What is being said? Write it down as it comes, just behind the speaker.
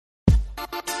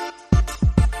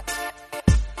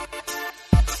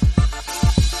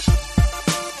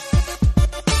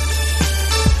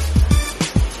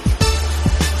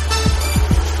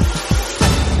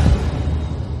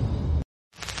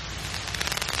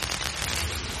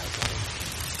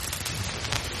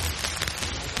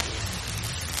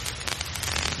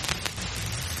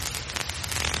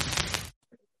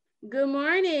Good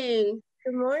morning.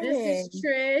 Good This is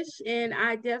morning. Trish, and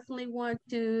I definitely want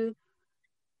to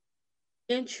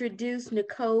introduce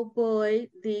Nicole Boyd,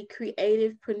 the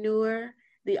creativepreneur,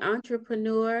 the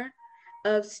entrepreneur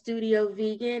of Studio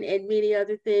Vegan and many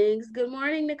other things. Good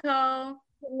morning, Nicole.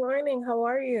 Good morning. How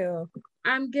are you?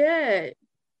 I'm good.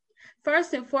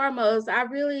 First and foremost, I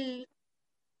really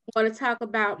want to talk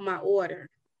about my order.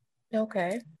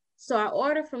 Okay. So I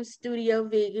ordered from Studio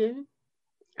Vegan.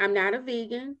 I'm not a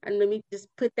vegan, and let me just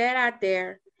put that out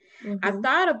there. I Mm-hmm.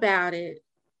 thought about it,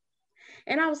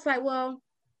 and I was like, well,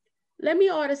 let me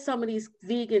order some of these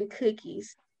vegan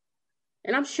cookies.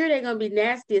 And I'm sure they're going to be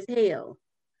nasty as hell.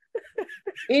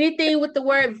 Anything with the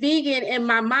word vegan in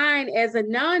my mind as a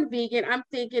non vegan, I'm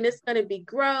thinking it's going to be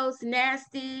gross,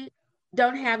 nasty,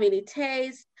 don't have any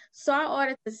taste. So I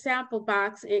ordered the sample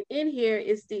box, and in here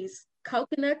is these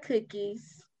coconut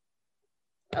cookies.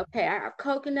 Okay, I have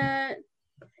coconut.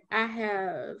 I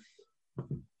have,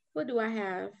 what do I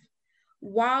have?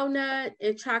 Walnut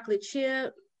and chocolate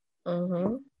chip.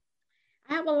 Mm-hmm.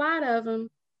 I have a lot of them.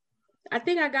 I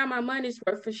think I got my money's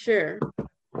worth for sure.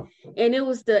 And it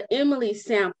was the Emily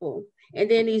sample, and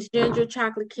then these ginger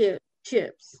chocolate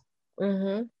chips.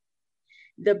 Mm-hmm.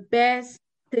 The best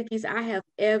cookies I have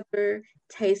ever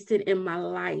tasted in my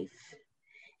life.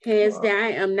 Hands Well, down,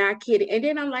 I am not kidding. And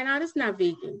then I'm like, no, this is not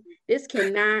vegan. This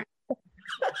cannot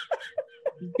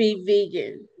be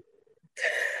vegan.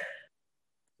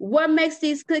 What makes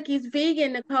these cookies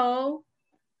vegan, Nicole?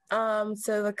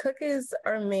 so the cookies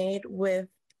are made with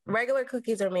regular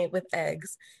cookies are made with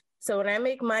eggs. So when I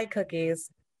make my cookies,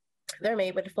 they're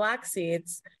made with flax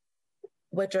seeds,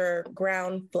 which are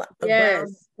ground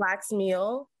Yes. flax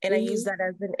meal, and I use Mm-hmm. that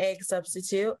as an egg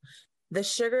substitute. The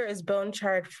sugar is bone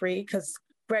char free because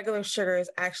regular sugar is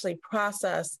actually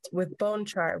processed with bone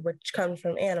char, which comes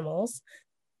from animals.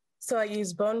 So I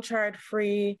use bone char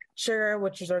free sugar,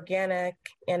 which is organic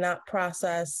and not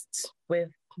processed with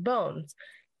bones.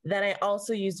 Then I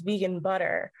also use vegan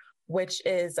butter, which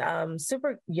is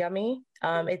super yummy.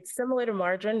 It's similar to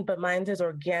margarine, but mine is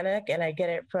organic and I get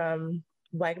it from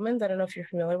Wegmans. I don't know if you're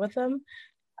familiar with them.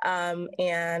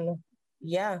 And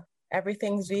yeah,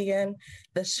 everything's vegan.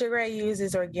 The sugar I use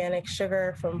is organic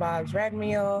sugar from Bob's Red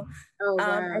Meal. Oh,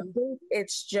 I wow. think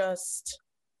it's just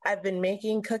I've been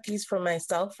making cookies for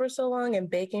myself for so long and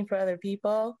baking for other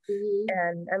people. Mm-hmm.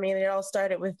 And I mean, it all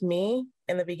started with me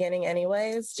in the beginning,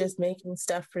 anyways, just making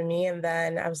stuff for me. And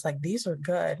then I was like, these are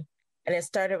good. And it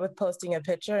started with posting a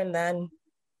picture, and then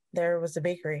there was a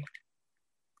bakery.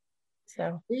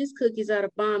 So, These cookies are the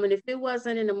bomb. And if it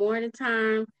wasn't in the morning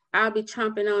time, I'll be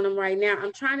chomping on them right now.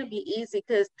 I'm trying to be easy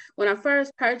because when I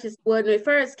first purchased, when it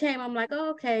first came, I'm like, oh,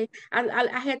 okay.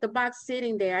 I had the box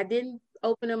sitting there. I didn't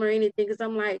open them or anything because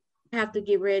I'm like, I have to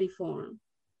get ready for them.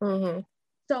 mm-hmm.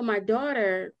 So my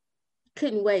daughter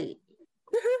couldn't wait.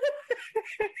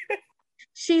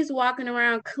 She's walking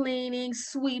around cleaning,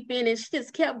 sweeping, and she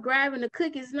just kept grabbing the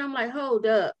cookies. And I'm like, hold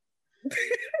up,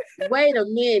 wait a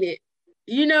minute.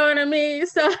 You know what I mean?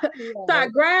 So I Yeah.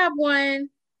 grabbed one,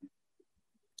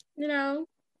 you know,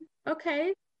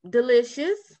 okay,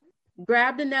 delicious.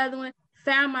 Grabbed another one,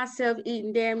 found myself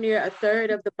eating damn near a third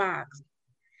of the box.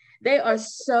 They are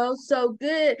so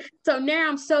good. So now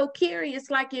I'm so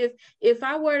curious. Like if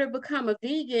I were to become a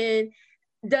vegan,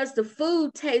 does the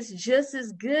food taste just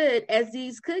as good as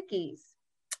these cookies?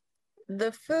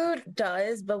 The food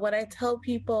does, but what I tell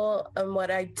people and what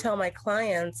I tell my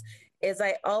clients is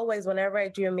I always, whenever I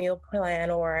do a meal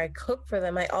plan or I cook for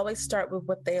them, I always start with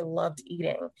what they loved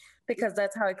eating because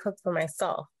that's how I cook for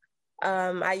myself.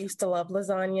 I used to love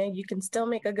lasagna. You can still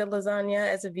make a good lasagna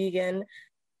as a vegan.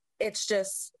 It's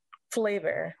just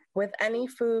flavor. With any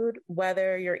food,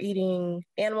 whether you're eating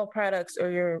animal products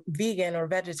or you're vegan or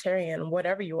vegetarian,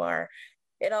 whatever you are,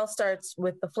 it all starts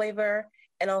with the flavor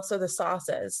and also the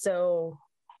sauces. So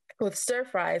with stir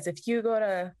fries, if you go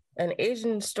to an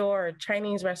Asian store or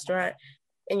Chinese restaurant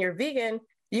and you're vegan,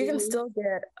 you can Mhm. still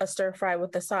get a stir fry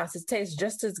with the sauce. It tastes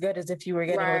just as good as if you were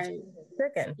getting Right. rotisserie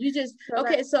chicken. You just So that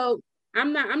okay, so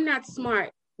I'm not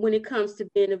smart when it comes to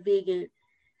being a vegan.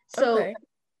 So okay.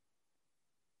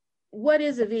 what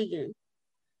is a vegan?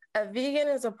 A vegan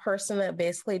is a person that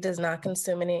basically does not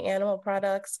consume any animal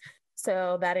products.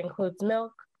 So that includes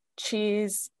milk,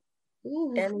 cheese,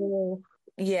 Ooh. any,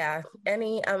 yeah,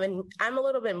 any. I mean, I'm a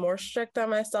little bit more strict on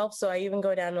myself. So I even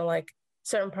go down to like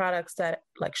certain products that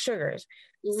like sugars.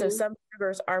 So Mm-hmm. some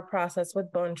sugars are processed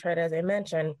with bone char, as I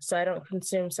mentioned. So I don't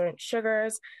consume certain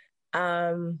sugars.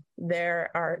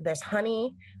 There's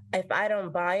honey. If I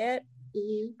don't buy it,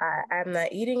 Mm-hmm. I'm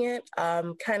not eating it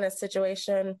kind of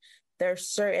situation. There's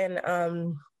certain,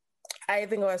 I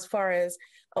even go as far as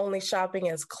only shopping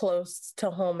as close to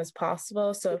home as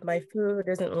possible. So if my food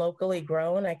isn't locally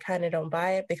grown, I kind of don't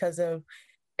buy it because of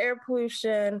air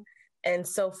pollution and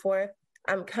so forth.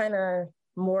 I'm kind of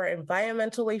more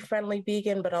environmentally friendly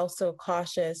vegan, but also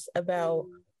cautious about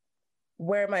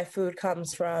where my food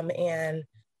comes from. And,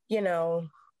 you know,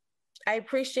 I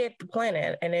appreciate the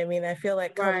planet. And I mean, I feel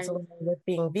like comes along with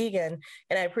being vegan,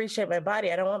 and I appreciate my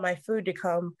body. I don't want my food to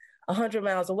come 100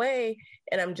 miles away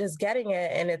and I'm just getting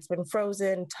it and it's been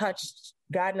frozen, touched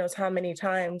God knows how many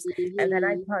times. And then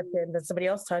I touch it and then somebody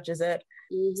else touches it.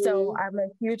 So I'm a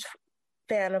huge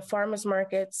fan of farmers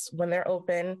markets when they're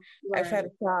open. I try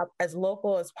to shop as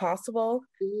local as possible.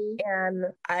 And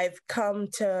I've come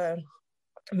to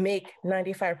make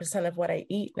 95% of what I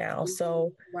eat now.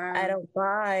 So I don't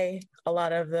buy a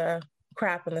lot of the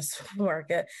crap in the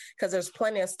supermarket because there's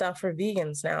plenty of stuff for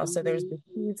vegans now. So there's the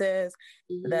cheeses,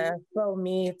 the faux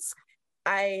meats.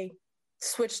 I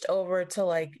switched over to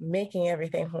like making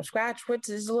everything from scratch, which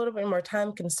is a little bit more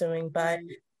time consuming, but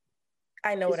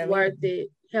I know what I'm worth eating. it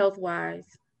health wise.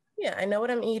 Yeah, I know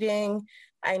what I'm eating.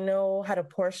 I know how to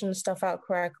portion stuff out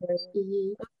correctly.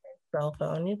 Cell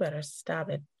phone, you better stop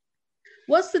it.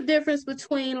 What's the difference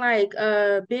between like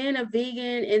being a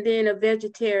vegan and then a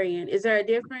vegetarian? Is there a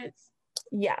difference?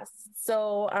 Yes.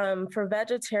 So for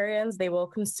vegetarians, they will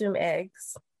consume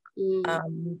eggs.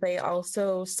 They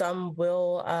also, some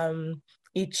will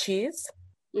eat cheese.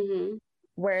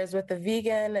 Whereas with the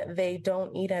vegan, they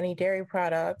don't eat any dairy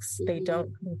products. They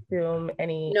don't consume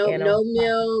any no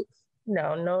milk.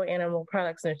 No animal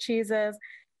products, no cheeses.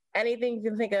 Anything you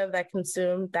can think of that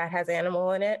has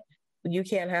animal in it, you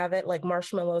can't have it. Like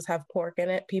marshmallows have pork in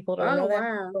it. People don't know that.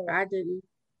 Oh, wow. I didn't.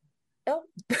 Oh.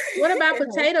 What about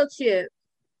potato chips?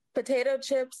 Potato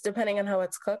chips, depending on how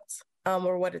it's cooked,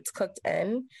 or what it's cooked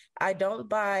in. I don't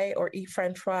buy or eat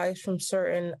French fries from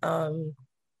certain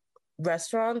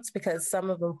restaurants because some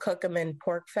of them cook them in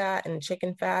pork fat and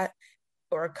chicken fat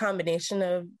or a combination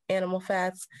of animal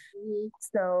fats.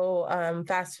 So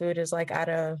fast food is like out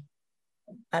of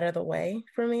the way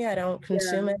for me. I don't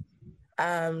consume it.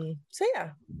 So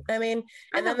yeah, I mean,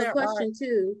 I have a question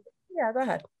too. Yeah, go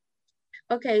ahead.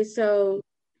 Okay, so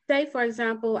say for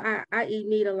example, I eat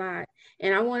meat a lot,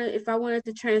 and if I wanted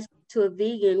to transfer to a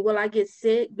vegan, will I get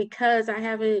sick because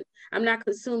I'm not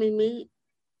consuming meat?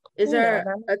 Is that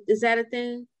a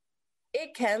thing?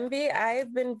 It can be.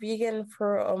 I've been vegan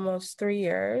for almost 3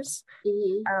 years.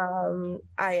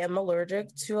 I am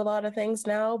allergic to a lot of things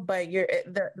now, but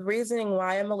the reasoning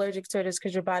why I'm allergic to it is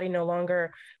because your body no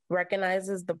longer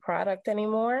recognizes the product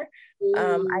anymore. I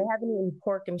haven't eaten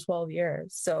pork in 12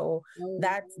 years. So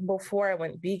that's before I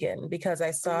went vegan because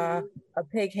I saw a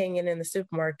pig hanging in the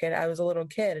supermarket. I was a little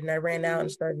kid and I ran out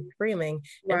and started screaming.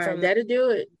 And that'll do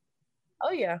it.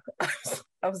 Oh yeah,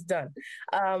 I was done.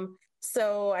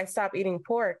 So I stopped eating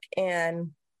pork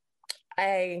and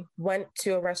I went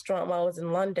to a restaurant while I was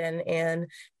in London and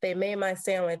they made my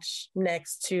sandwich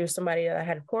next to somebody that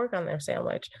had pork on their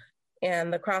sandwich.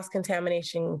 And the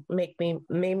cross-contamination made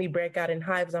me break out in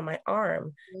hives on my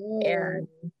arm. And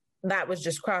that was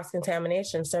just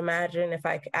cross-contamination. So imagine if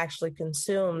I actually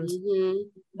consumed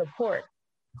the pork.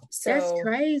 So that's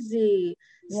crazy.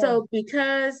 Yeah. So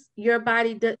because your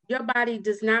body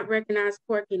does not recognize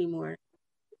pork anymore.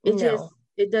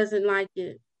 It doesn't like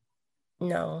it.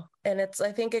 No. And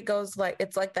I think it goes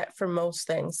it's like that for most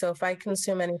things. So if I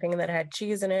consume anything that had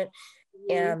cheese in it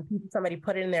and somebody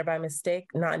put it in there by mistake,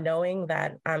 not knowing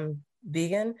that I'm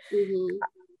vegan,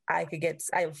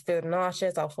 I'll feel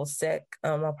nauseous, I'll feel sick.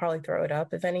 I'll probably throw it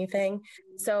up if anything.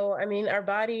 So, I mean, our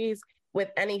bodies,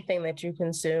 with anything that you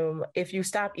consume, if you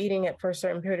stop eating it for a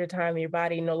certain period of time, your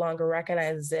body no longer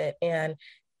recognizes it. And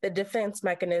the defense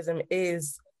mechanism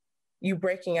is you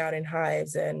breaking out in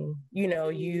hives and,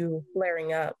 you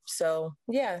flaring up. So,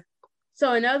 yeah.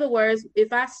 So in other words,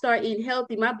 if I start eating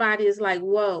healthy, my body is like,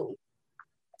 whoa.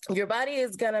 Your body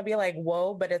is going to be like,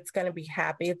 whoa, but it's going to be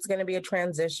happy. It's going to be a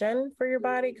transition for your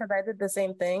body because I did the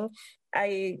same thing.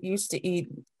 I used to eat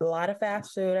a lot of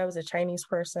fast food. I was a Chinese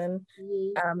person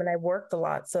and I worked a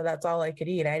lot. So that's all I could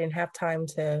eat. I didn't have time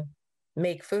to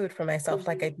make food for myself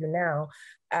like I do now.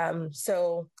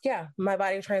 So yeah, my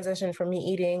body transitioned from me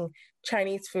eating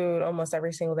Chinese food almost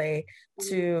every single day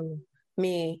to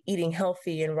me eating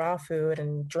healthy and raw food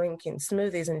and drinking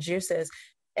smoothies and juices.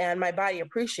 And my body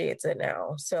appreciates it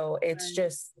now. So it's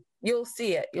just, you'll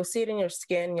see it. You'll see it in your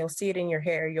skin. You'll see it in your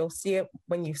hair. You'll see it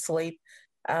when you sleep.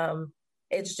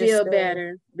 It's you feel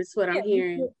better. That's what I'm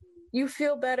hearing. You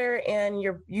feel better and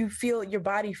your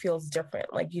body feels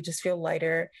different. Like you just feel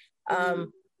lighter.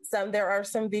 There are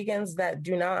some vegans that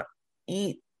do not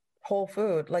eat whole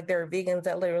food. Like there are vegans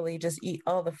that literally just eat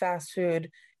all the fast food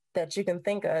that you can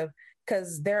think of.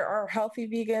 Because there are healthy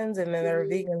vegans, and then there are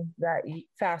Mhm. vegans that eat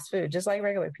fast food, just like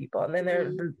regular people. And then there are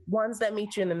Mhm. the ones that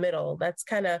meet you in the middle. That's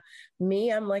kind of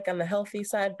me. I'm like on the healthy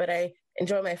side, but I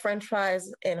enjoy my French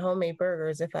fries and homemade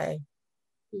burgers if I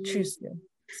Mhm. choose to.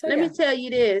 So Let me yeah. tell you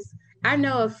this. I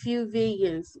know a few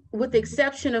vegans, with the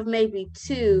exception of maybe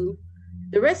two.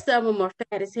 The rest of them are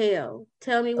fat as hell.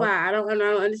 Tell me why. I don't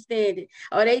understand it.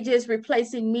 Are they just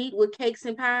replacing meat with cakes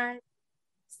and pie?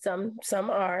 Some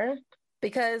are,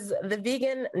 because the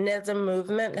veganism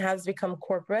movement has become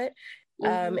corporate,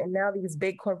 Mm-hmm. and now these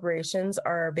big corporations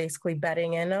are basically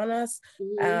betting in on us.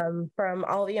 Mm-hmm. From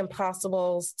all the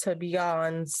Impossibles to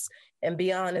Beyonds, and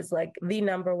Beyond is like the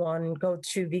number one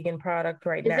go-to vegan product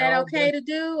right Is that now. okay to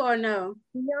do or no?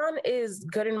 Beyond is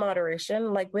good in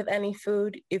moderation. Like with any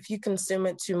food, if you consume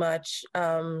it too much,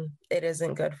 it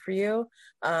isn't good for you.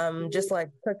 Mhm. Just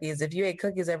like cookies. If you ate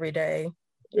cookies every day,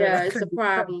 Yeah, that it's a could be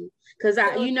problem. Cause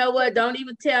so. you know what? Don't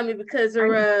even tell me because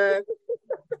I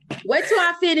wait till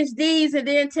I finish these and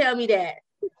then tell me that.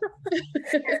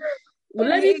 Well, if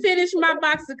let you me ate finish my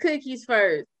box of cookies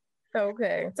first.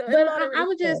 okay, so in But I would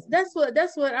moderation. just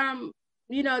that's what I'm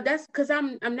that's because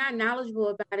I'm not knowledgeable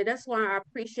about it. That's why I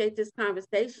appreciate this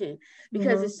conversation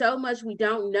because Mm-hmm. it's so much we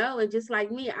don't know. And just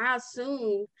like me, I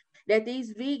assumed that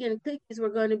these vegan cookies were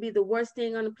going to be the worst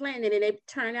thing on the planet, and they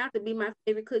turned out to be my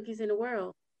favorite cookies in the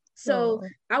world. So Oh.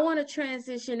 I want to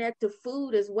transition that to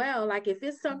food as well. Like if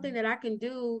it's something that I can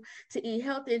do to eat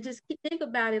healthy, and just think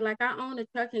about it. Like I own a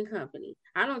trucking company.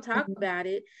 I don't talk Mm-hmm. about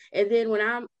it, and then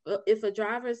when if a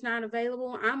driver is not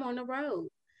available, I'm on the road.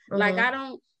 Like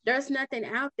Mm-hmm. there's nothing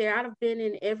out there. I've been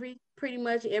in pretty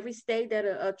much every state that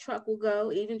a truck will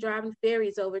go, even driving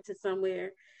ferries over to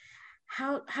somewhere.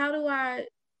 How do I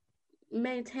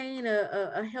maintain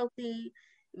a healthy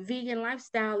vegan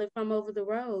lifestyle if I'm over the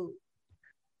road?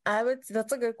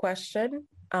 That's a good question.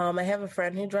 I have a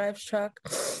friend who drives truck,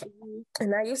 Mhm.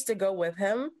 and I used to go with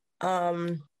him.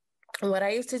 Um, what I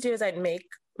used to do is I'd make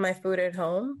my food at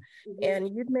home, Mhm.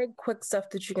 and you'd make quick stuff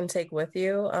that you can take with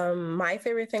you. My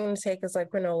favorite thing to take is like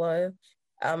granola,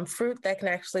 fruit that can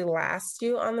actually last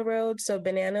you on the road. So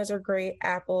bananas are great,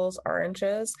 apples,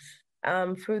 oranges,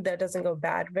 food that doesn't go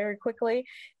bad very quickly.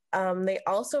 They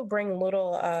also bring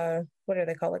little, what are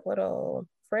they called? Like little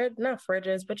not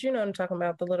fridges, but you know what I'm talking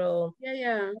about. Yeah,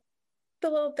 yeah, The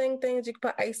little things you can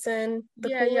put ice in, the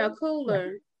yeah, yeah. cooler. Yeah.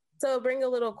 Cooler. So bring a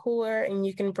little cooler, and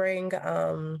you can bring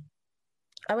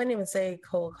I wouldn't even say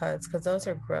cold cuts because those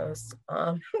are gross.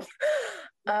 Uh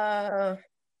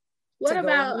What to go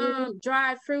about meal,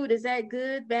 dried fruit? Is that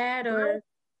good, bad, or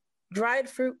dried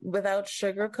fruit without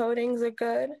sugar coatings are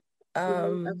good.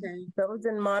 okay? Those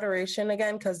in moderation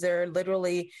again, because they're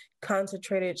literally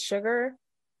concentrated sugar.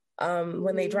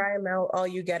 When they Hmm. dry them out, all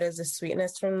you get is the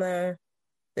sweetness from the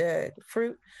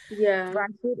fruit. Yeah. Dry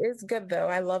fruit is good though.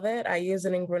 I love it. I use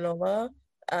it in granola.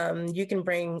 You can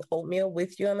bring oatmeal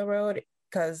with you on the road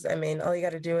because I mean, all you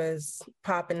got to do is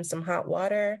pop in some hot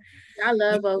water. I You,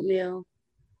 love oatmeal.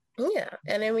 yeah,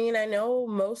 and I mean, I know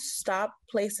most stop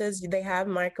places they have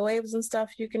microwaves and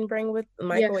stuff you can bring with Yeah.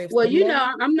 microwaves Well, in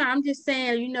them. I'm not. I'm just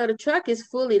saying. The truck is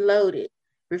fully loaded.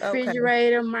 Okay.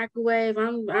 Refrigerator, microwave.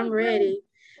 I'm Oh, great. ready.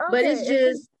 But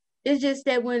Okay. it's just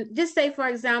that when just say for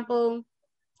example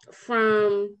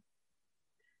from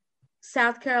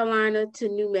South Carolina to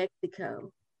New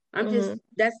Mexico. Mhm.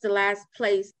 That's the last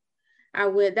place I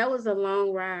went. That was a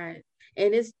long ride.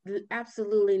 And it's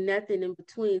absolutely nothing in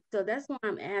between. So that's why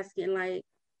I'm asking. Like,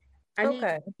 I need,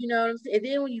 Okay. you know what I'm saying? And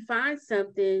then when you find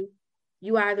something,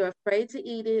 you either afraid to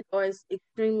eat it or it's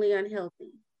extremely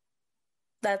unhealthy.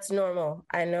 That's normal.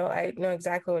 I know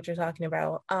exactly what you're talking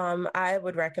about. I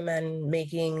would recommend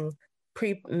making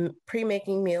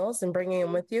pre-making meals and bringing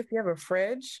them with you if you have a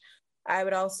fridge. I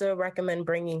would also recommend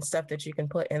bringing stuff that you can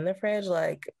put in the fridge,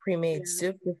 like pre-made Yeah.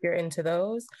 soup if you're into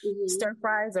those. Hmm. Stir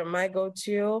fries are my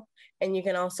go-to, and you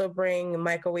can also bring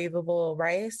microwavable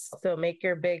rice. So make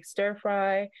your big stir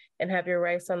fry and have your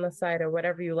rice on the side or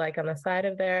whatever you like on the side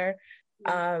of there.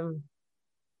 Um,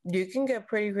 you can get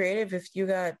pretty creative if you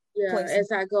got Yeah, places.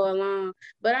 as I go along.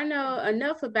 But I know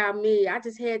enough about me. I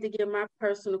just had to get my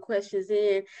personal questions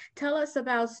in. Tell us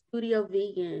about Studio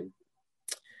Vegan.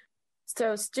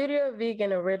 So Studio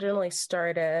Vegan originally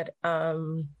started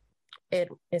it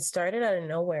started out of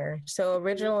nowhere. So Mhm.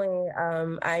 originally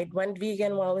I went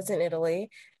vegan while I was in Italy,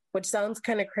 which sounds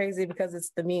kind of crazy because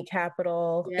it's the meat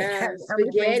capital. It Yeah, has how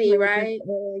many things can spaghetti, I make with right?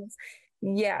 eggs?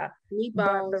 Yeah,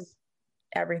 but Meatballs.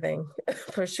 everything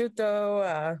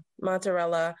prosciutto,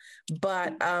 mozzarella.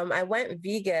 But I went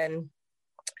vegan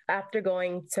after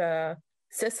going to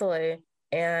Sicily.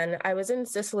 And I was in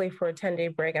Sicily for a 10-day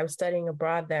break. I was studying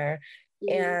abroad there.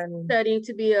 And studying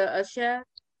to be a chef.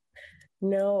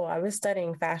 no, I was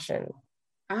studying fashion.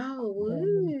 Oh,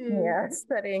 Yeah,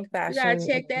 studying you gotta fashion.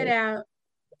 check that out.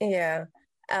 Yeah.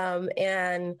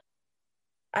 And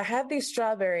I had these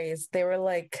strawberries. They were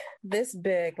like this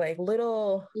big, like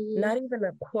little, not even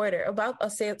a quarter, about a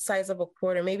size of a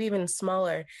quarter, maybe even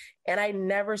smaller. And I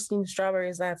never seen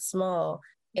strawberries that small.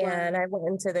 And I went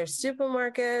into their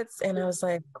supermarkets and I was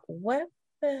like, what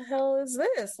the hell is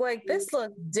this? Like, this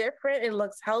looks different. It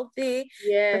looks healthy.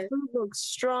 The Yes. food looks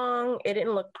strong. It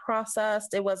didn't look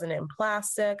processed. It wasn't in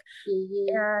plastic.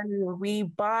 And we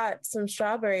bought some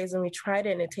strawberries and we tried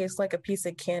it and it tastes like a piece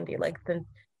of candy, like the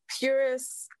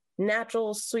purest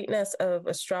natural sweetness of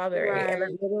a strawberry. And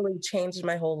it literally changed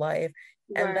my whole life.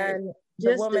 And then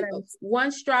the woman,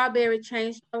 one strawberry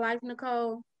changed your life,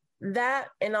 Nicole. That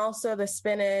and also the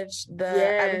spinach,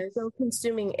 I was still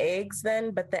consuming eggs then,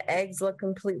 but the eggs look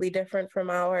completely different from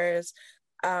ours.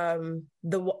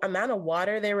 The amount of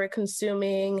water they were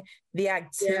consuming, the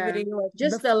activity, like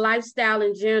just the lifestyle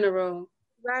in general.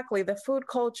 Exactly. The food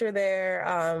culture there,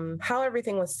 how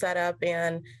everything was set up,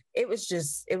 and it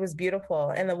was beautiful.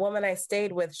 And the woman I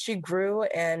stayed with, she grew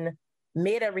and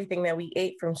made everything that we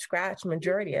ate from scratch,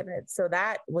 majority of it. So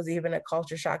that was even a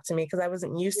culture shock to me because I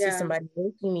wasn't used to somebody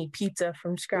making me pizza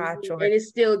from scratch. And it's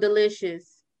still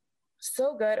delicious.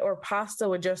 So good. Or pasta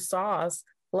with just sauce.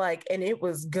 Like, and it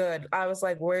was good. I was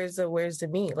like, where's the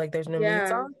meat? Like, there's no meat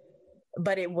sauce.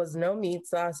 But it was no meat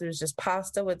sauce. It was just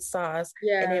pasta with sauce.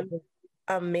 And it was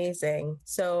amazing.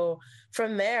 So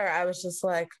from there, I was just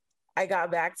like, I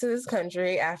got back to this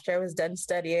country after I was done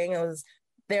studying. I was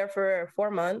there for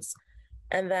 4 months.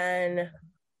 And then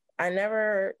I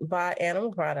never bought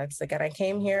animal products again. I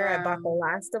came here, I bought the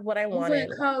last of what I wanted.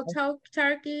 You went cold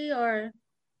turkey or?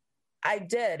 I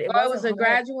did. It was a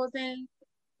gradual thing?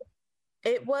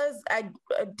 It was, I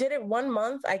did it 1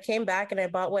 month. I came back and I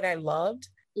bought what I loved.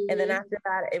 And then after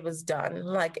that, it was done.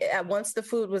 Like once the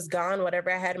food was gone,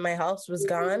 whatever I had in my house was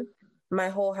gone. My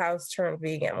whole house turned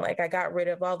vegan. Like I got rid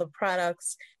of all the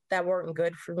products that weren't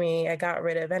good for me. I got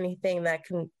rid of anything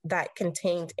that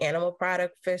contained animal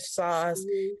product, fish sauce,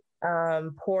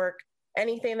 pork,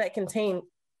 anything that contained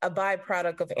a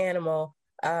byproduct of animal.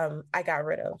 I got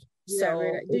rid of.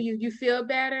 Do you feel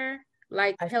better,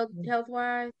 like health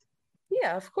wise?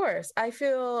 Yeah, of course. I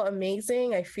feel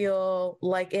amazing. I feel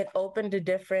like it opened a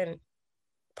different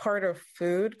part of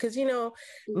food because,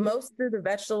 most of the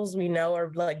vegetables we know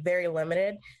are like very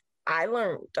limited. I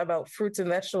learned about fruits and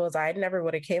vegetables I never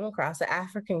would have came across. The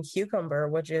African cucumber,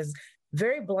 which is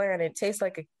very bland. It tastes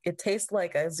like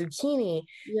a zucchini.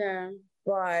 Yeah.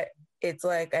 But it's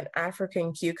like an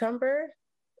African cucumber.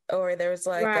 Or there's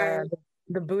like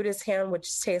the Buddhist ham,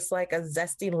 which tastes like a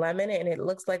zesty lemon and it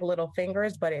looks like little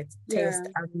fingers, but it tastes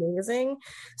amazing.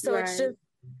 So it's just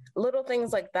little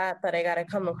things like that I got to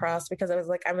come across because I was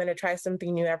like, I'm going to try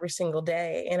something new every single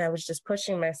day. And I was just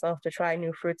pushing myself to try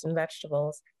new fruits and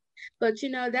vegetables. But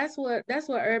that's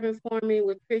what urban farming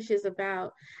with Trish is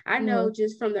about. I know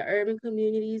just from the urban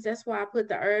communities, that's why I put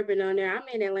the urban on there. I'm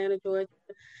in Atlanta, Georgia.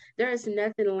 There is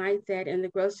nothing like that in the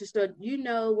grocery store.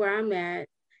 Where I'm at,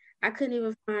 I couldn't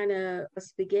even find a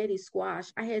spaghetti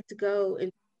squash. I had to go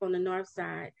on the north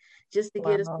side just to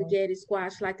get a spaghetti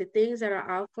squash. Like the things that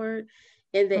are offered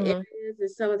in the areas, in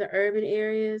some of the urban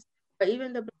areas, or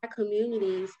even the Black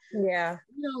communities, we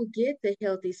don't get the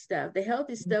healthy stuff. The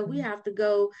healthy stuff, we have to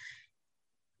go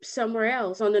somewhere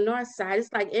else on the north side.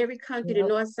 It's like every country, the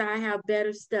north side have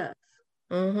better stuff.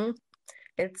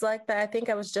 It's like that. I think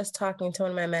I was just talking to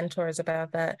one of my mentors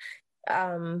about that.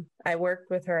 I worked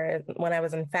with her when I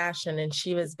was in fashion and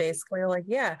she was basically like,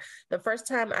 the first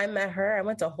time I met her, I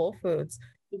went to Whole Foods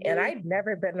and I'd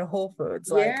never been to Whole Foods.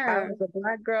 Like I was a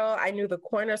Black girl. I knew the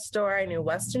corner store, I knew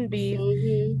Western Beef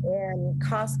and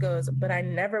Costco's, but I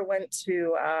never went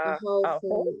to a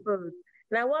Whole Foods.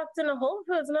 And I walked into Whole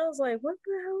Foods and I was like, what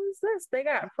the hell is this? They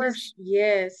got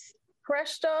fresh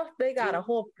stuff. They got a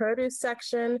whole produce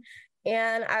section.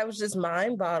 And I was just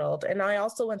mind boggled. And I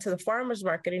also went to the farmer's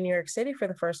market in New York City for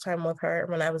the first time with her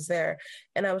when I was there.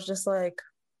 And I was just like,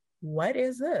 what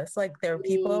is this? Like there were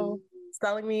people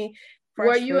selling me fresh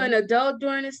Were you food. an adult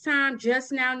during this time,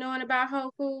 just now knowing about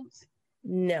Whole Foods?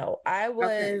 No, I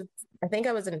was, I think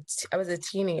I was a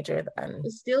teenager then.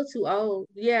 It's still too old.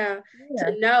 To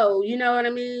know, you know what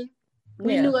I mean?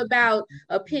 We knew about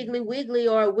a Piggly Wiggly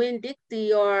or a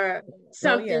Winn-Dixie or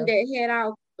something that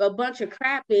had a bunch of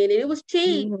crap in it. It was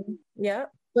cheap.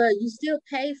 But you still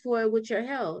pay for it with your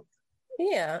health.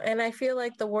 Yeah. And I feel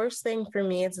like the worst thing for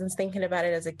me is thinking about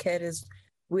it as a kid is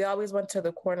we always went to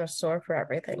the corner store for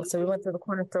everything. So we went to the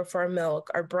corner store for our milk,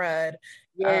 our bread,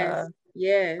 Yes.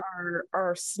 Yes.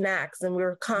 our snacks, and we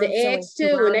were The constantly eggs too,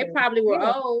 and they surrounded. probably were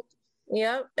Yeah. old.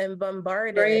 Yep, and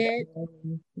bombarded Bread.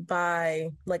 by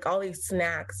like all these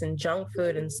snacks and junk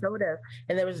food and soda,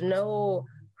 and there was no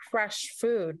fresh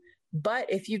food.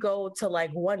 But if you go to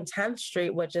like 110th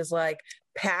Street, which is like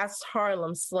past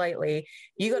Harlem slightly,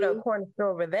 you go to a corner store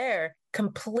over there,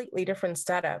 completely different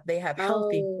setup. They have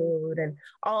healthy food and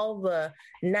all the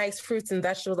nice fruits and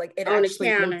vegetables. Like it On the actually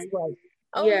counter. looks like,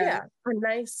 oh yeah, a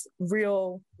nice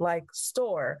real like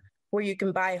store where you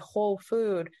can buy whole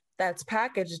food that's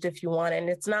packaged if you want, and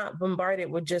it's not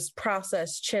bombarded with just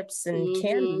processed chips and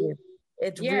candy.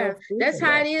 It's real food. That's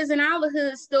how it is in all the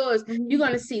hood stores. You're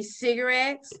going to see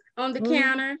cigarettes on the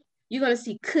counter. You're going to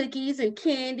see cookies and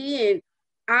candy and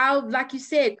all, like you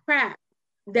said, crap.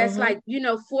 That's like,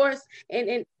 forced.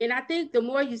 And I think the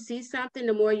more you see something,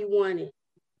 the more you want it.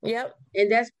 Yep.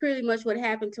 And that's pretty much what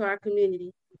happened to our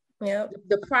community. Yep.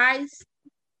 The price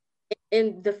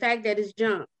and the fact that it's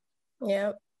junk.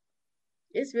 Yep.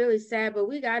 It's really sad, but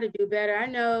we got to do better. I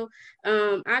know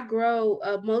I grow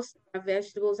most of my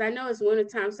vegetables. I know it's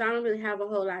wintertime, so I don't really have a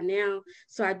whole lot now.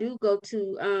 So I do go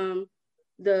to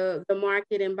the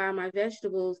market and buy my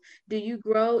vegetables. Do you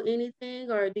grow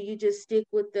anything, or do you just stick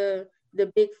with the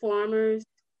big farmers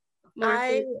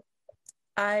market?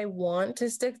 I want to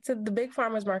stick to the big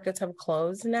farmers markets have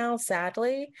closed now,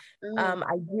 sadly.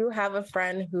 I do have a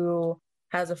friend who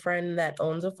has a friend that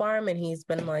owns a farm, and he's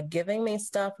been like giving me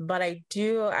stuff, but I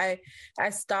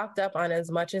stocked up on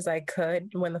as much as I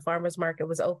could when the farmers market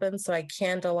was open. So I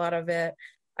canned a lot of it.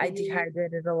 I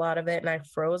dehydrated a lot of it, and I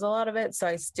froze a lot of it. So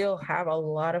I still have a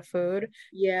lot of food.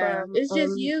 Yeah. It's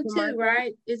just you too,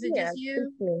 right? Is it just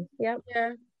you? Yep.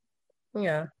 Yeah.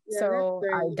 Yeah. So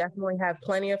I definitely have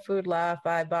plenty of food left.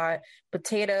 I bought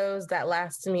potatoes that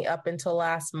lasted me up until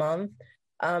last month,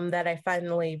 that I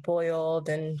finally boiled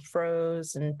and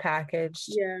froze and packaged.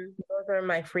 Yeah. Those are in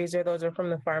my freezer. Those are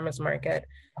from the farmer's market.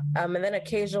 And then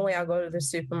occasionally I'll go to the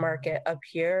supermarket up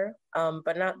here,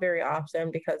 but not very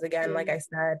often because, again, like I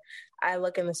said, I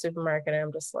look in the supermarket and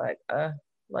I'm just like,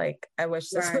 I wish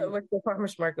the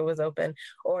farmer's market was open,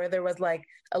 or there was like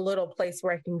a little place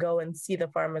where I can go and see the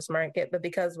farmer's market. But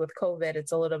because with COVID,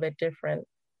 it's a little bit different.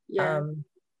 Yeah.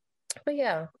 But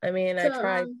yeah, I mean, I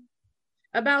tried.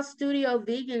 About Studio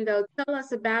Vegan, though, tell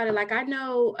us about it. Like, I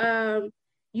know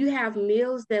you have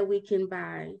meals that we can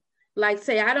buy. Like,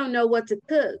 say, I don't know what to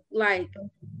cook. Like,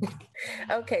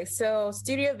 okay, so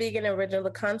Studio Vegan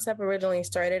the concept originally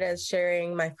started as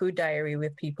sharing my food diary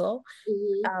with people,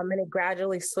 and it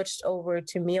gradually switched over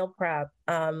to meal prep.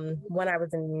 When I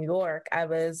was in New York, I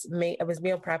was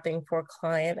meal prepping for a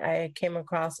client I came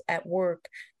across at work,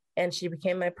 and she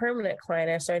became my permanent client.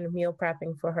 I started meal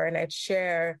prepping for her, and I'd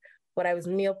share what I was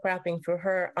meal prepping for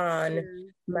her on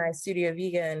my Studio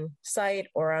Vegan site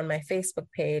or on my Facebook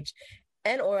page.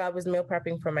 Or I was meal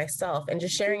prepping for myself and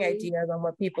just sharing ideas on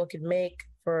what people could make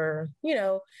for,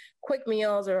 quick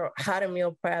meals, or how to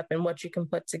meal prep and what you can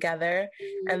put together.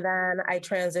 And then I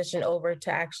transitioned over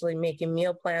to actually making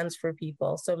meal plans for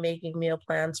people. So making meal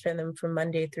plans for them from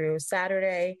Monday through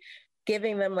Saturday,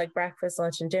 giving them like breakfast,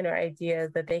 lunch, and dinner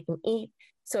ideas that they can eat.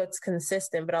 So it's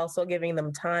consistent, but also giving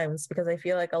them times, because I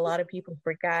feel like a lot of people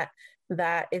forget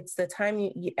that it's the time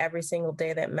you eat every single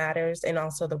day that matters, and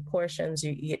also the portions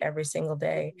you eat every single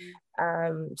day.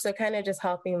 So kind of just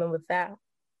helping them with that.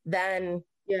 Then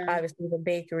obviously the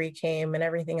bakery came, and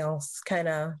everything else kind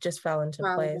of just fell into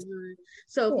place.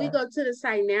 So if we go to the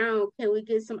site now, can we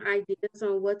get some ideas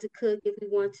on what to cook if we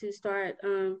want to start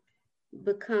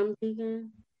become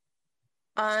vegan?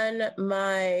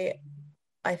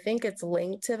 I think it's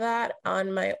linked to that.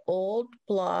 On my old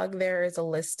blog, there is a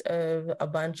list of a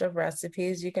bunch of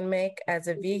recipes you can make as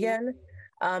a vegan.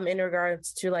 In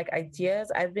regards to like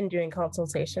ideas, I've been doing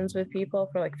consultations with people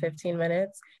for like 15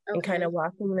 minutes and kind of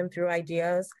walking them through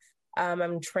ideas.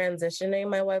 I'm transitioning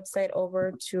my website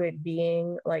over to it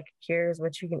being like, here's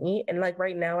what you can eat. And like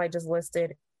right now, I just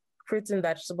listed fruits and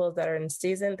vegetables that are in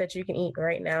season that you can eat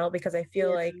right now, because I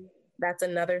feel like that's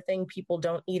another thing people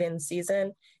don't eat in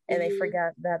season, and they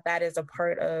forget that that is a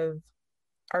part of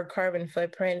our carbon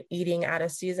footprint, eating out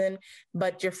of season.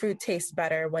 But your food tastes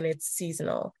better when it's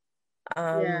seasonal.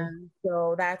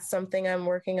 So that's something I'm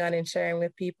working on and sharing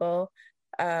with people.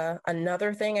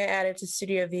 Another thing I added to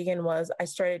Studio Vegan was I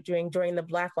started doing, during the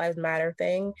Black Lives Matter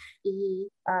thing,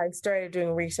 I started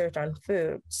doing research on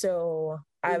food. So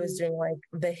I was doing like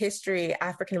the history,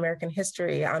 African American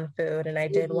history on food, and I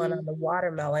did one on the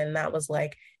watermelon. That was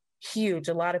like huge.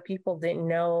 A lot of people didn't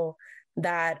know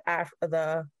that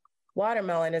the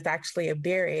watermelon is actually a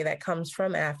berry that comes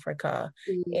from Africa.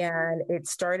 Mhm. And it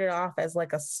started off as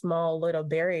like a small little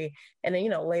berry. And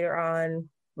then, later on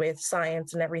with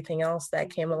science and everything else that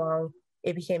came along,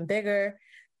 it became bigger,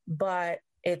 but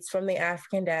it's from the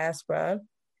African diaspora.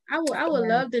 I would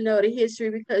love to know the history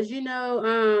because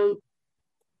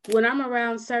when I'm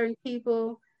around certain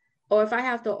people, or if I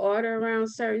have to order around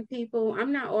certain people,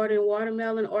 I'm not ordering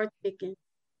watermelon or chicken.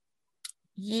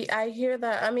 Yeah, I hear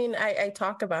that. I mean, I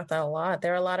talk about that a lot.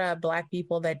 There are a lot of Black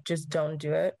people that just don't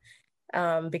do it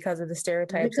because of the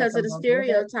stereotypes that Because of come the along with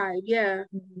it. stereotype. Yeah.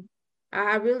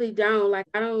 I really don't. Like,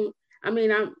 I don't, I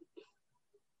mean,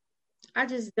 I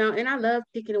just don't. And I love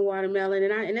chicken and watermelon.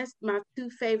 And that's my two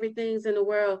favorite things in the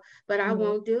world, but I Mhm.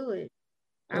 won't do it.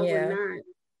 I would Yeah, not.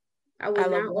 I I would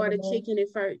love not order watermelon. chicken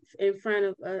in front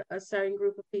of a certain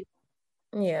group of people.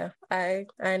 Yeah, I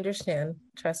understand.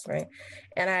 Trust me.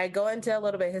 And I go into a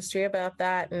little bit of history about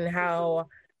that and how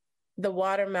the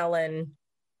watermelon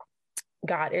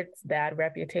got its bad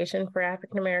reputation for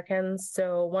African Americans.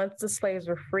 So once the slaves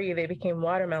were free, they became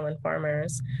watermelon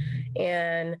farmers,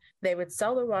 and they would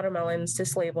sell the watermelons to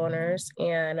slave owners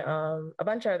and a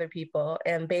bunch of other people.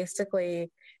 And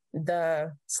basically,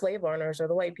 the slave owners or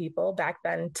the white people back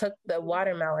then took the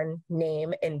watermelon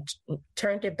name and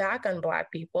turned it back on Black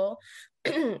people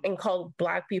and called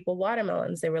Black people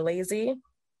watermelons. They were lazy.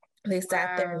 They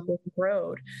sat there and Wow. just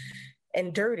rode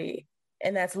and dirty.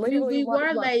 And that's We literally we what were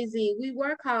it was. lazy. We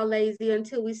were called lazy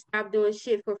until we stopped doing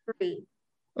shit for free.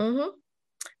 Mm-hmm.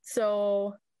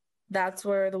 So that's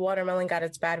where the watermelon got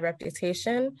its bad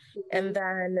reputation. And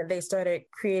then they started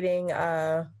creating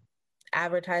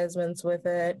advertisements with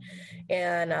it.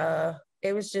 And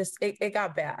it was just, it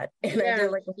got bad. And I Yeah,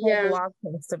 did like a whole yeah. blog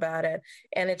post about it.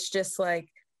 And it's just like,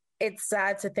 it's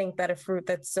sad to think that a fruit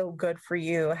that's so good for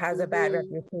you has a bad Mhm.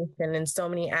 reputation, and so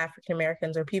many African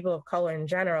Americans or people of color in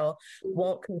general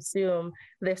won't consume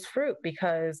this fruit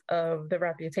because of the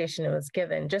reputation it was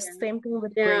given. Just Yeah. the same thing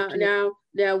with grape Now, juice. now,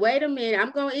 now, wait a minute. I'm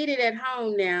gonna eat it at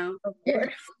home now. Of At home,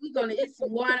 course. we're gonna eat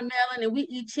some watermelon and we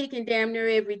eat chicken damn near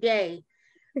every day.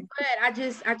 But I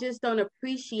just don't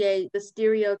appreciate the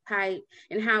stereotype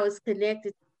and how it's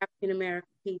connected to African American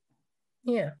people.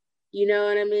 Yeah. You know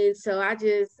what I mean? So I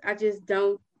just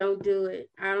don't do it.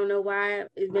 I don't know why.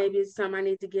 Maybe it's something I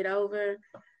need to get over.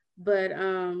 But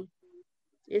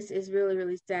it's really,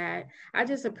 really sad. I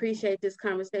just appreciate this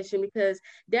conversation because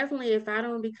definitely if I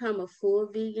don't become a full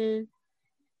vegan,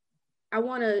 I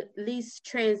want to at least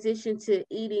transition to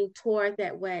eating toward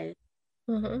that way.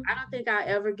 Mm-hmm. I don't think I'll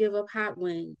ever give up hot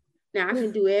wings. Now I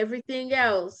can do everything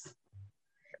else.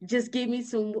 Just give me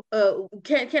some.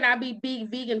 Can I be big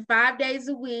vegan 5 days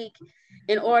a week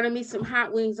and order me some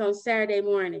hot wings on Saturday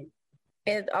morning?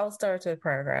 It all starts with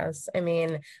progress. I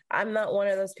mean, I'm not one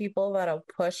of those people that'll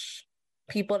push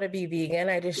people to be vegan.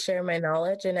 I just share my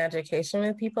knowledge and education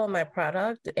with people, my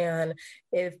product. And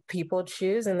if people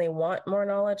choose and they want more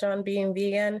knowledge on being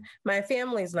vegan, my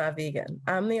family's not vegan.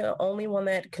 I'm the only one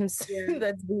that Yeah,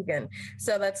 that's vegan.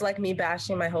 So that's like me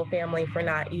bashing my whole family for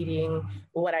not eating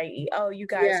what I eat. Oh, you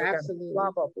guys yeah, are gonna blah absolutely.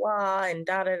 blah blah and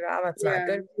da da da. That's not Yeah.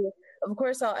 good for you. Of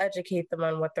course, I'll educate them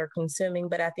on what they're consuming,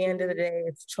 but at the end of the Mhm. day,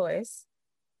 it's choice.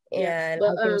 Yeah, And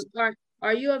but I can,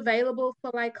 are you available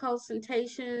for like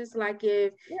consultations? Like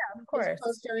if yeah, you of just course.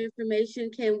 post your information,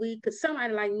 can we? Because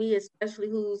somebody like me, especially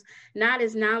who's not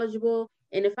as knowledgeable,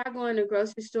 and if I go in the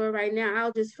grocery store right now,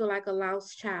 I'll just feel like a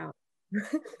lost child.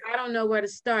 I don't know where to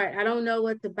start. I don't know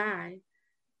what to buy.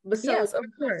 But so Yes, of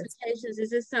your course. consultations, is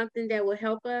this something that will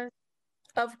help us?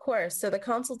 Of course. So the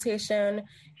consultation,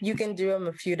 you can do them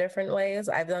a few different ways.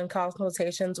 I've done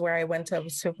consultations where I went to a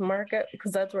supermarket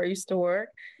because that's where I used to work.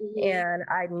 Hmm. And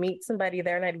I'd meet somebody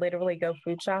there and I'd literally go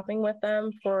food shopping with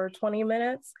them for 20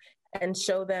 minutes and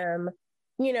show them,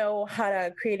 how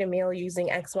to create a meal using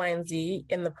X, Y, and Z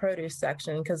in the produce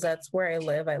section because that's where I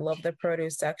live. I love the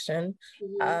produce section.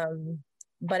 Hmm. Um,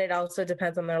 but it also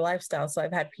depends on their lifestyle. So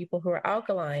I've had people who are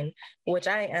alkaline, which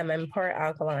I am, I'm part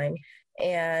alkaline,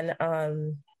 and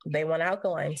they want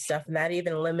alkaline stuff, and that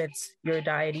even limits your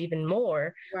diet even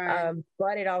more. Right.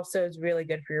 But it also is really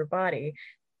good for your body.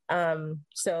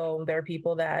 So there are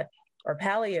people that are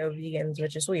paleo vegans,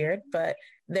 which is weird, but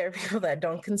there are people that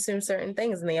don't consume certain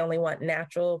things and they only want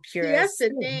natural, See, that's purest the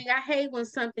food. thing. I hate when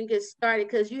something gets started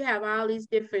because you have all these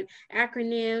different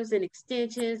acronyms and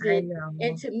extensions, I and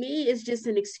know. to me, it's just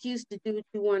an excuse to do what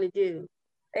you want to do.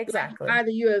 Like Exactly. either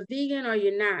you're a vegan or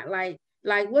you're not. Like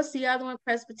what's the other one?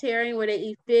 Presbyterian, where they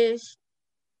eat fish.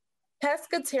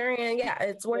 Pescatarian, yeah,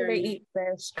 it's where they Pescatarian. eat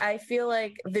fish. I feel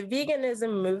like the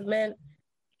veganism movement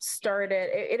started,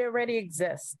 it already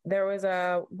exists. There was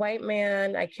a white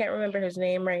man, I can't remember his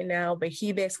name right now, but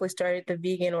he basically started the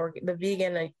vegan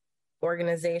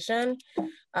organization.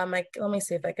 Let me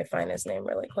see if I could find his name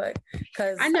really quick,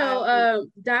 because I know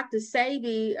Dr.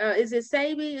 Sebi. Is it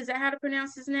Sebi? Is that how to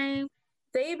pronounce his name?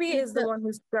 Sebi is the one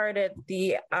who started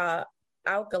the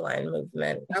alkaline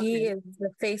movement. Okay. He is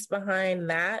the face behind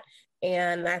that,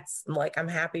 and that's like, I'm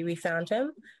happy we found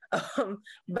him.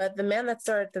 But the man that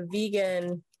started the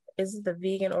vegan, is it the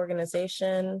vegan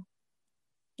organization?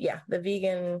 Yeah, the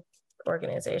vegan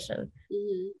organization.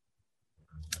 Mm-hmm.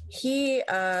 He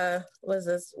was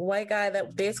this white guy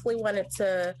that basically wanted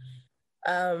to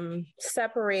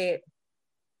separate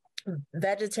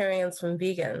vegetarians from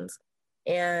vegans.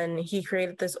 And he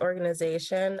created this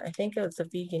organization. I think it was the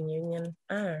Vegan Union.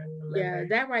 I don't remember. Yeah,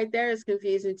 that right there is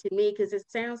confusing to me because it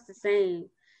sounds the same.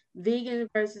 Vegan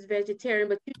versus vegetarian,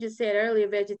 but you just said earlier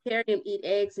vegetarian eat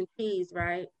eggs and cheese,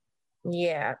 right?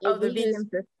 Yeah. And the Vegan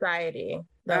Society.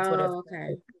 That's what it's okay.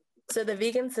 Called. So the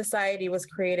Vegan Society was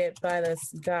created by this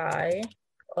guy.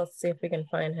 Let's see if we can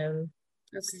find him.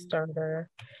 Okay. Starter.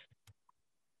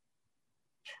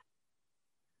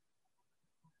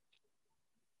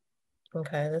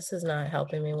 Okay, this is not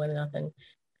helping me with nothing.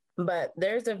 But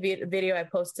there's a video I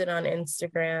posted on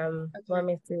Instagram. Okay. Let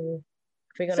me see.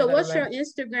 So what's your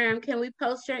Instagram? Can we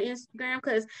post your Instagram?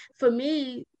 Because for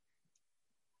me,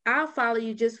 I'll follow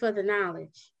you just for the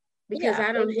knowledge because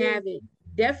I don't have it.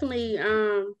 Definitely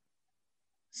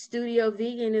Studio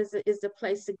Vegan is the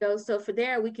place to go. So for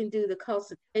there, we can do the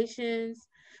consultations.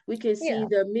 We can see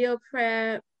the meal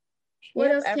prep.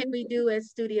 What else can we do at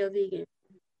Studio Vegan?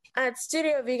 At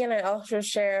Studio Vegan, I also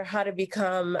share how to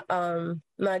become,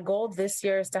 my goal this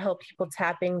year is to help people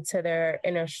tap into their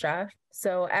inner chef.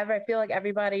 So I feel like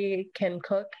everybody can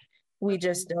cook. We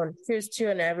just don't choose to,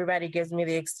 and everybody gives me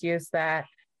the excuse that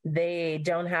they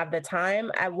don't have the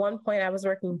time. At one point, I was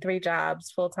working 3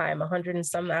 jobs full time, 100 and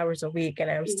some hours a week,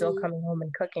 and I was still coming home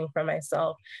and cooking for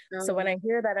myself. So when I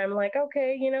hear that, I'm like,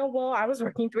 okay, well, I was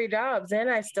working 3 jobs and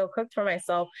I still cooked for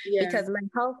myself because my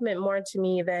health meant more to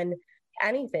me than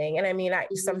anything. And I mean,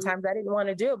 sometimes I didn't want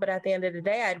to do it, but at the end of the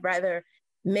day, I'd rather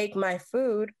make my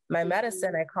food, my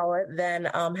medicine, I call it, than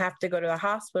have to go to the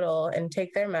hospital and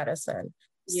take their medicine.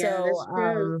 Yeah, that's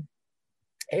true.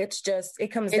 It's just, it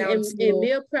comes down to... And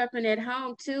meal prepping at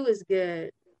home too is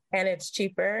good. And it's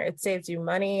cheaper. It saves you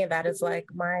money. That is like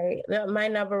my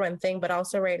number one thing. But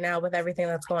also right now with everything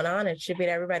that's going on, it should be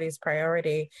everybody's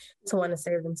priority to want to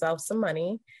save themselves some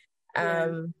money.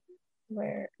 Here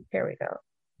we go.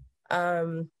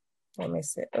 Let me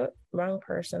see. Oh, wrong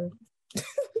person.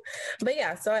 But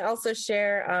yeah, so I also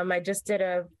share, I just did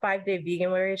a 5-day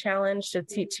vegan challenge to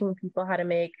teaching people how to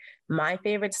make my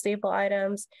favorite staple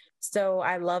items. So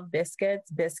I love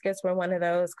biscuits. Biscuits were one of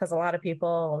those because a lot of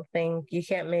people think you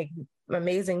can't make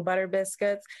amazing butter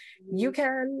biscuits. You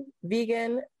can,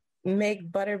 vegan,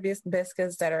 make butter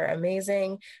biscuits that are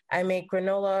amazing. I make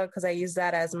granola because I use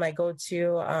that as my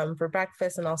go-to for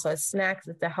breakfast and also as snacks.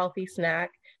 It's a healthy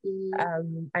snack.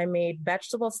 I made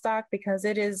vegetable stock because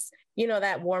it is,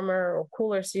 that warmer or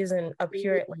cooler season up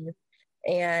here at least.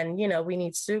 And, we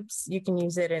need soups. You can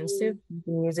use it in soup. You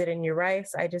can use it in your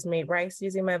rice. I just made rice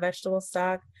using my vegetable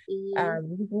stock. You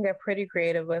can get pretty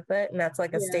creative with it. And that's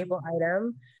like a staple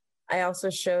item. I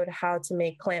also showed how to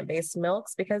make plant-based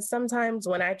milks because sometimes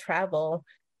when I travel,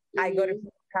 I go to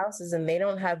people's houses and they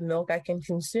don't have milk I can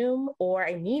consume, or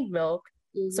I need milk.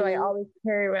 So I always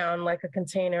carry around like a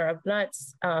container of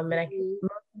nuts. And most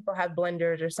people have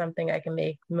blenders or something I can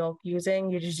make milk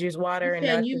using. You just use water and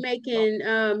nuts. And you making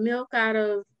milk out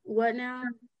of what now?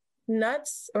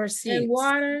 Nuts or seeds. And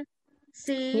water,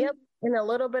 seeds. Yep, and a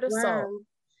little bit of salt.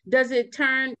 Does it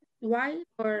turn white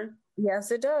or?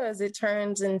 Yes, it does. It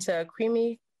turns into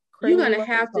creamy. You're going to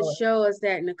have to show us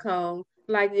that, Nicole.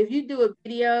 Like if you do a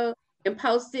video and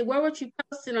post it, where would you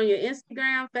post it, on your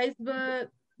Instagram, Facebook?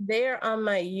 They're on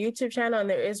my YouTube channel, and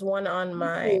there is one on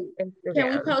my Instagram.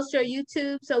 Can we post your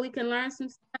YouTube so we can learn some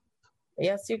stuff?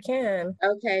 Yes, you can.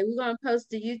 Okay, we're going to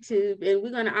post the YouTube, and we're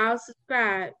going to all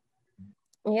subscribe.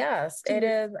 Yes, it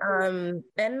is.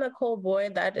 And Nicole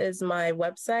Boyd, that is my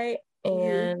website.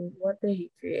 And what did he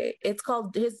create? It's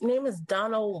called, his name is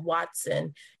Donald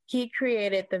Watson. He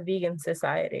created the Vegan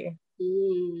Society.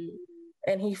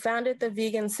 And he founded the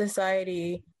Vegan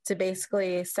Society to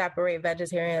basically separate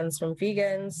vegetarians from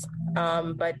vegans.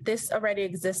 But this already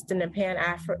exists in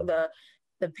the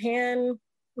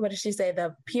what did she say?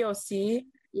 The POC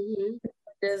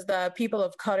is the people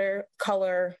of color,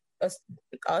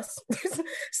 us.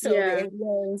 So the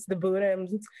Indians, the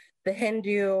Buddhists, the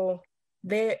Hindu,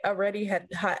 they already had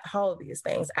all of these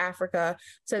things, Africa.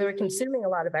 So they were consuming a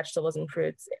lot of vegetables and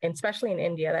fruits, and especially in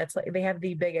India. That's like they have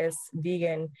the biggest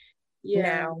vegan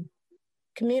now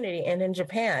community, and in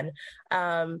Japan.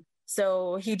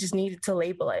 So he just needed to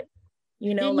label it,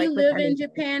 Didn't you like with live in anything.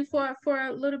 Japan for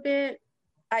a little bit?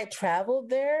 I traveled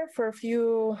there for a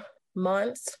few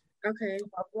months. Okay.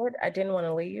 I didn't want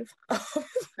to leave.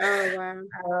 Oh,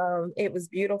 wow. It was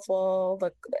beautiful.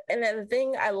 And then the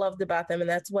thing I loved about them, and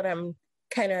that's what I'm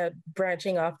kind of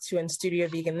branching off to in Studio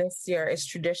Vegan this year, is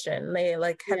tradition. They have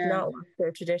not lost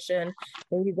their tradition.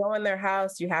 When you go in their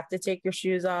house, you have to take your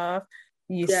shoes off.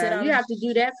 You sit on. You have to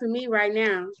do that for me right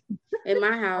now in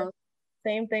my house.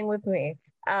 Same thing with me.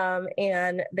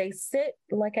 And they sit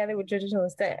like how they would traditionally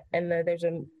sit, and there's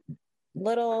a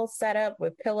little setup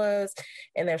with pillows,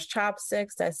 and there's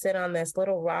chopsticks that sit on this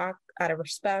little rock out of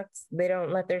respect. They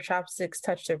don't let their chopsticks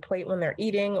touch their plate when they're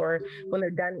eating or when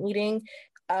they're done eating.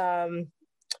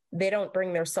 They don't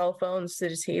bring their cell phones to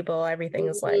the table. Everything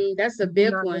is that's a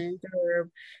big one.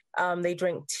 They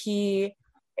drink tea.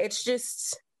 It's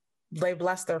just, they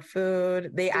bless their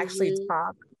food. They actually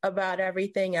talk about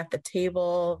everything at the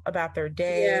table, about their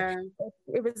day. Yeah.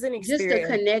 It was an experience.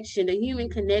 Just a connection, a human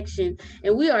connection.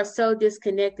 And we are so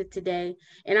disconnected today.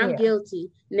 And I'm guilty.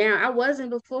 Now, I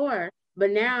wasn't before, but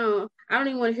now I don't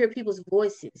even want to hear people's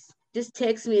voices. Just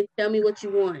text me and tell me what you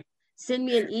want. Send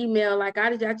me an email. I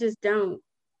just don't.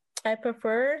 I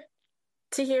prefer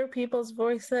to hear people's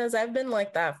voices. I've been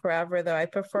like that forever, though. I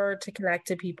prefer to connect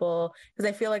to people because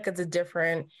I feel like it's a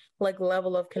different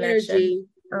level of connection. Energy.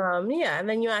 And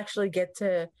then you actually get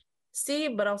to see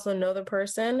but also know the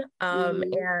person, and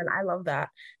I love that.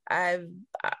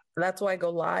 That's why I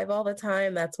go live all the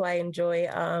time. That's why I enjoy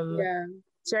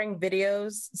sharing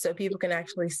videos so people can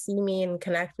actually see me and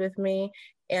connect with me,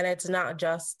 and it's not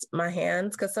just my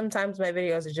hands, because sometimes my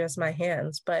videos are just my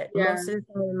hands, but most of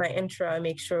the time in my intro I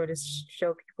make sure to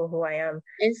show people who I am.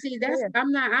 And see, that's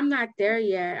I'm not there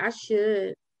yet. I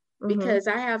should, because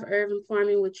I have Urban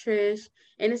Farming with Trish,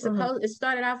 and it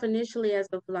started off initially as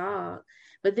a vlog,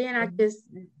 but then I just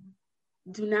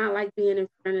do not like being in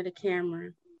front of the camera.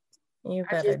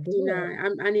 I just do not.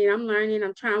 I'm learning.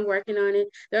 I'm working on it.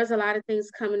 There's a lot of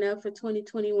things coming up for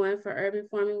 2021 for Urban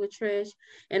Farming with Trish,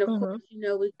 and of course,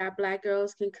 we got Black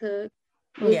Girls Can Cook,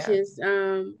 which is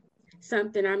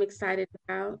something I'm excited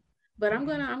about. But I'm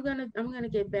gonna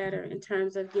get better in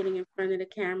terms of getting in front of the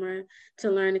camera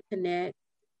to learn to connect,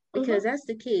 because that's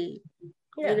the key.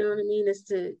 You know what I mean? Is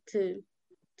to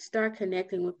start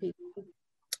connecting with people.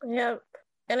 Yep.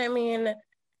 And I mean,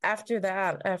 after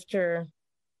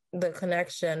the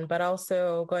connection, but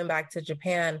also going back to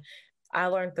Japan, I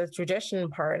learned the tradition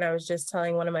part. And I was just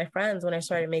telling one of my friends, when I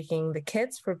started making the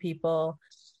kits for people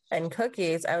and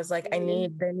cookies, I was like,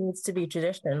 there needs to be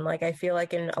tradition. I feel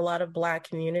like in a lot of Black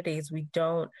communities,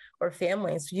 or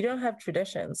families, you don't have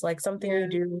traditions. Something you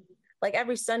do,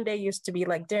 every Sunday used to be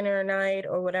dinner night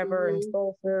or whatever, and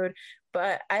soul food,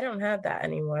 but I don't have that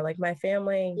anymore. My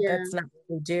family, that's not what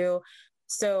we do.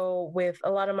 So with a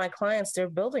lot of my clients, they're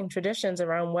building traditions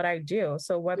around what I do.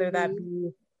 So whether that be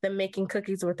them making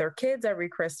cookies with their kids every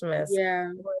Christmas,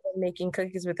 or them making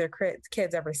cookies with their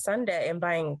kids every Sunday and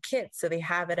buying kits so they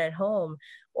have it at home,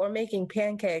 or making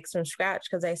pancakes from scratch,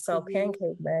 because I sell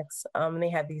pancake mix. They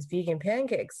have these vegan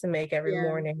pancakes to make every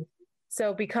morning.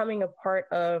 So becoming a part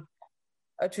of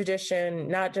a tradition,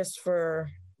 not just for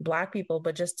Black people,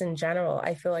 but just in general,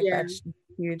 I feel like that's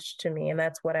huge to me, and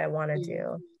that's what I want to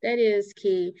do. That is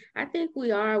key. I think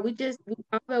we are.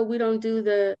 Although we don't do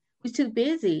we're too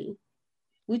busy.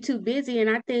 We're too busy, and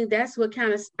I think that's what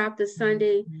kind of stopped the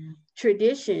Sunday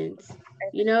traditions.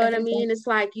 You know what I mean? It's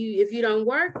like if you don't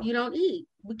work, you don't eat.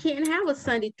 We can't have a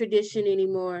Sunday tradition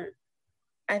anymore.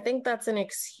 I think that's an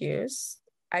excuse.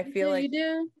 I feel like you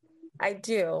do. I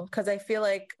do, because I feel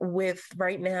like with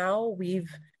right now, we've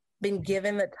been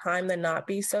given the time to not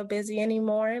be so busy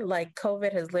anymore.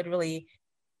 COVID has literally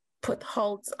put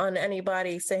halts on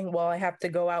anybody saying, well, I have to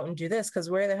go out and do this,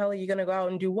 because where the hell are you going to go out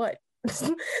and do what?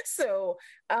 So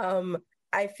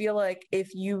I feel like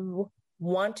if you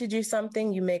want to do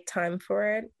something, you make time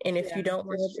for it. And if you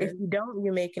don't,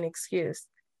 you make an excuse.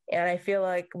 And I feel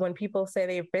like when people say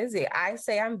they're busy, I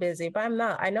say I'm busy, but I'm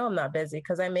not. I know I'm not busy,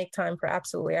 because I make time for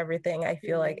absolutely everything I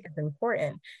feel like is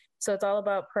important. So it's all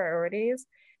about priorities.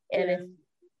 And if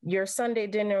your Sunday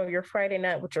dinner or your Friday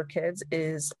night with your kids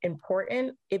is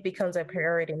important, it becomes a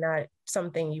priority, not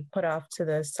something you put off to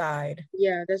the side.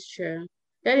 Yeah, that's true.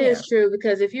 That is true,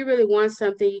 because if you really want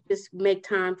something, you just make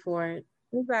time for it.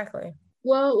 Exactly.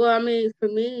 Well, I mean, for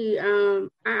me,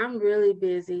 I'm really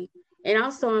busy. And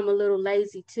also I'm a little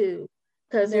lazy too,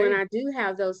 because when I do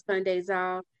have those Sundays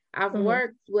off, I've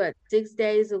Mhm. worked 6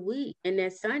 days a week, and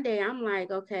then Sunday I'm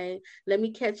like, okay, let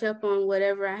me catch up on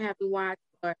whatever I haven't watched,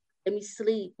 or let me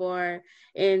sleep, or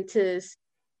and to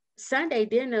Sunday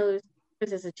dinner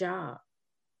is a job.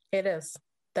 It is.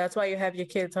 That's why you have your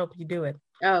kids help you do it.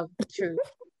 Oh, true,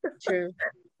 true,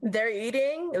 They're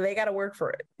eating, they got to work for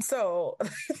it. So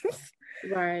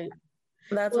right.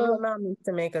 that's what my Well, mom used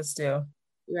to make us do.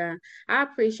 yeah, I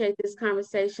appreciate this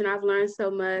conversation. I've learned so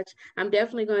much. I'm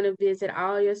definitely going to visit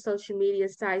all your social media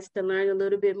sites to learn a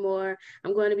little bit more.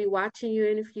 I'm going to be watching you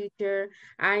in the future.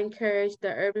 I encourage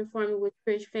the Urban Farming with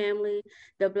Trish family,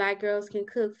 the Black Girls Can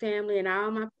Cook family, and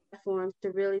all my platforms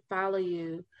to really follow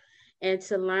you and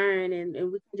to learn, and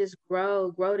we can just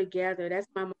grow together. That's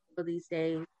my motto these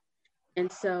days.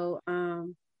 And so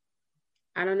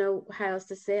I don't know how else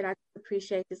to say it. I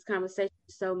appreciate this conversation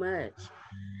so much.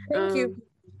 Thank you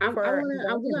Um, for I'm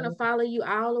inviting gonna me. follow you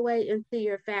all the way into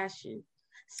your fashion.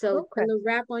 So the Okay. little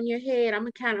wrap on your head, I'm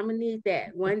gonna need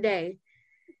that one day,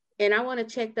 and I want to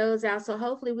check those out. So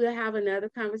hopefully we'll have another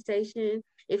conversation,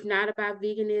 if not about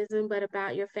veganism, but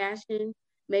about your fashion.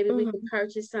 Maybe we can Mhm.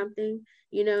 purchase something.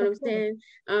 You know what Of I'm course.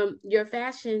 saying? Your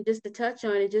fashion, just to touch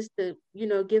on it, just to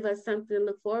give us something to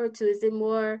look forward to. Is it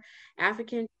more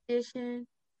African tradition?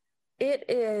 It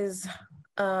is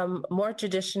more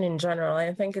tradition in general.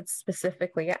 I think it's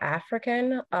specifically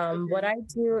African. What Okay. I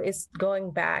do is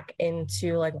going back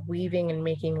into like weaving and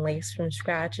making lace from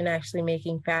scratch and actually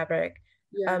making fabric,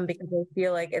 Yeah. because I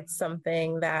feel like it's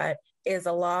something that is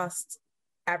a lost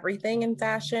everything in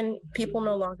fashion. People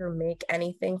no longer make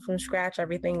anything from scratch.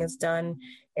 Everything is done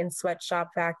in sweatshop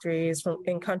factories from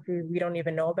in countries we don't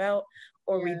even know about,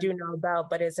 or we Yeah. do know about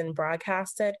but isn't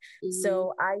broadcasted. Mm-hmm.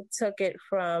 So I took it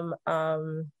from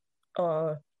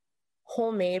a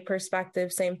homemade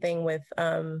perspective. Same thing with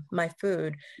my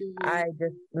food. Mm-hmm. I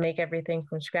just make everything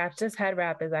from scratch. This head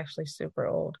wrap is actually super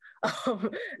old, but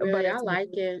Really, I it's like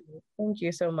it. thank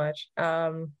you so much.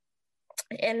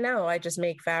 And now I just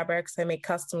make fabrics. I make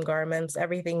custom garments.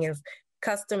 Everything is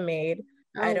custom made.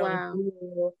 I Oh, don't wow.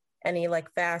 do any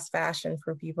like fast fashion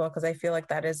for people because I feel like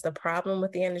that is the problem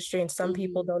with the industry. And some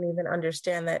people Mm-hmm. don't even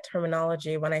understand that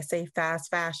terminology when I say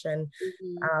fast fashion,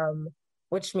 Mm-hmm. um,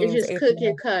 which It's means just cookie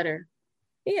and cutter,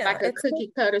 yeah, like a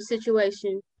cookie cutter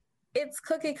situation. it's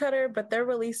cookie cutter, but they're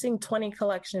releasing 20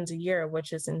 collections a year,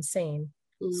 which is insane.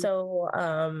 Mm-hmm. So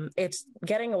it's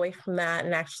getting away from that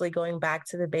and actually going back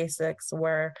to the basics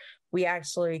where we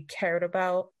actually cared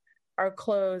about our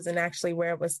clothes and actually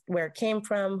where it came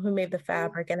from, who made the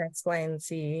fabric, and X, Y, and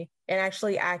Z, and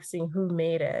actually asking who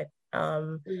made it.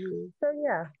 Mm-hmm. So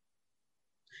yeah,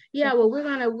 Yeah, well, we're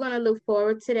gonna look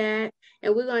forward to that,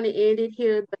 and we're gonna end it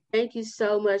here. But thank you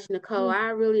so much, Nicole. I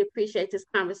really appreciate this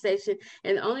conversation.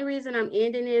 And the only reason I'm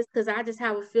ending is because I just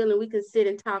have a feeling we can sit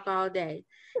and talk all day.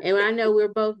 And I know we're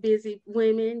both busy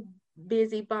women,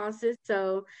 busy bosses.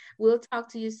 So we'll talk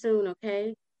to you soon,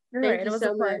 okay? all Thank right. you It was a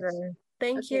so much. pleasure.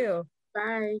 Thank Okay, you.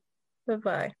 bye. Bye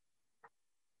bye.